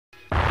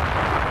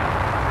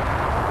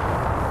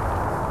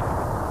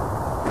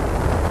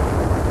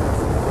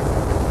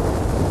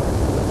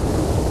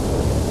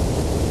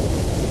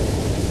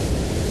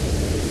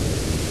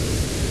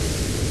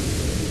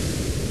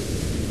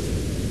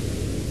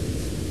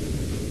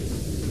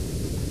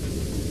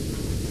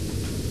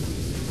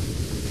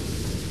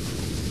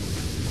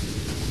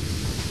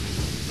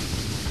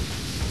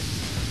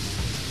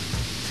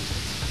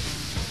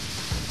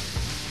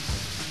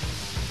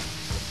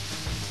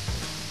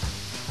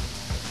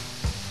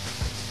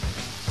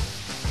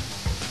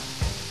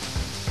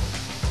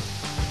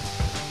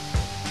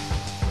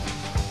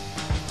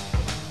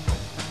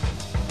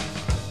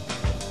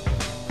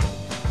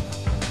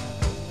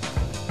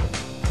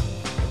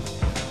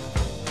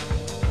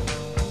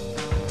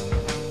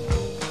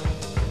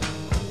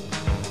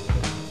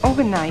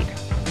Overnight,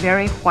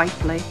 very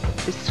whitely,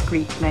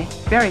 discreetly,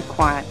 very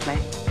quietly,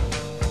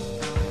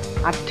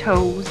 our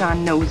toes, our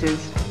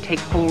noses take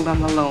hold on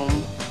the loam,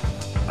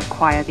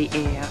 acquire the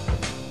air.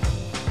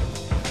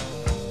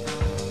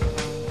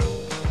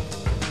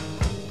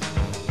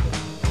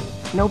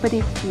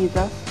 Nobody sees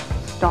us,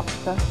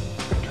 stops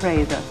us,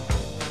 betrays us.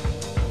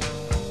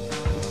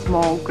 The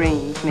small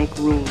grains make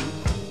room.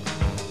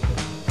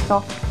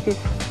 Soft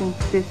fists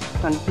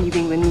insist on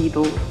heaving the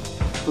needles,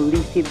 the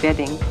leafy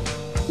bedding,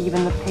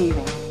 even the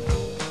paving.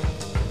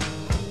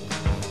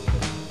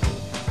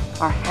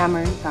 Our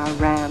hammers, our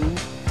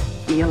rams,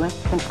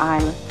 Earless and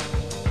eyeless,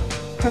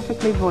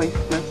 perfectly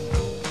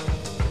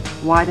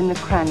voiceless, widen the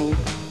crannies,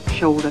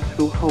 shoulder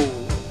through holes.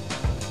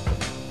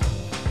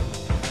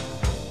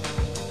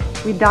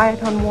 We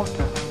diet on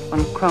water,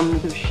 on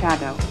crumbs of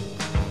shadow,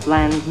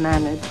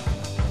 bland-mannered,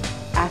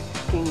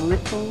 asking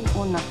little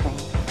or nothing.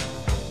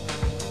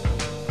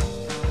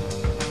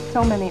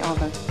 So many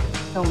of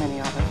us, so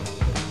many of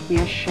us. We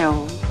are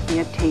shells,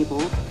 we are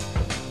tables,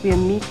 we are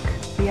meek,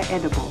 we are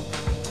edible,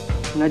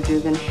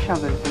 nudgers and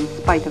shovers in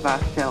spite of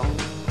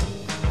ourselves.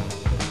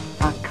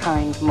 Our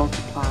kind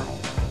multiplies.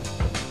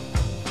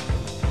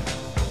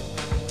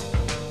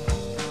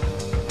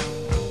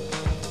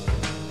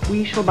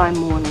 We shall by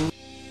morning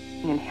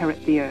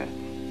inherit the earth,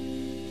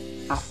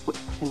 our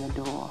foot's in the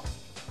door.